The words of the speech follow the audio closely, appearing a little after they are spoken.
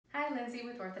Lindsay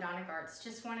with Orthodontic Arts.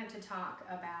 Just wanted to talk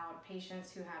about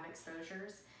patients who have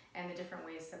exposures and the different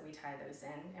ways that we tie those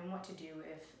in and what to do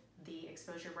if the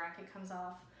exposure bracket comes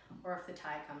off or if the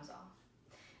tie comes off.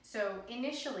 So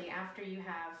initially, after you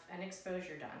have an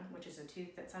exposure done, which is a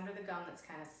tooth that's under the gum that's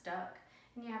kind of stuck,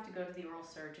 and you have to go to the oral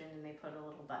surgeon and they put a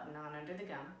little button on under the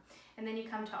gum, and then you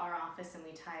come to our office and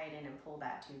we tie it in and pull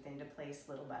that tooth into place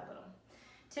little by little.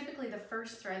 Typically the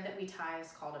first thread that we tie is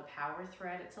called a power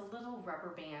thread. It's a little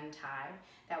rubber band tie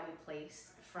that we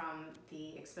place from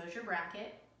the exposure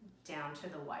bracket down to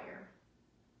the wire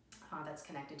that's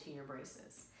connected to your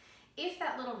braces. If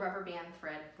that little rubber band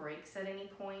thread breaks at any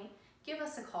point, give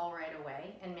us a call right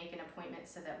away and make an appointment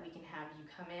so that we can have you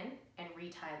come in and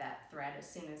retie that thread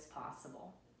as soon as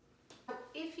possible.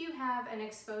 If you have an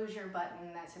exposure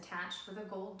button that's attached with a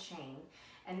gold chain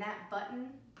and that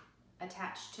button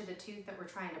attached to the tooth that we're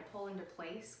trying to pull into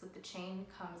place with the chain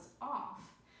comes off,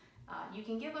 you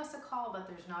can give us a call, but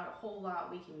there's not a whole lot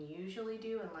we can usually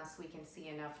do unless we can see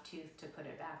enough tooth to put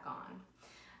it back on.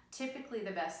 Typically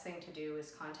the best thing to do is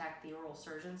contact the oral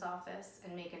surgeon's office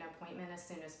and make an appointment as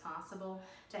soon as possible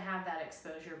to have that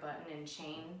exposure button and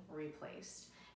chain replaced.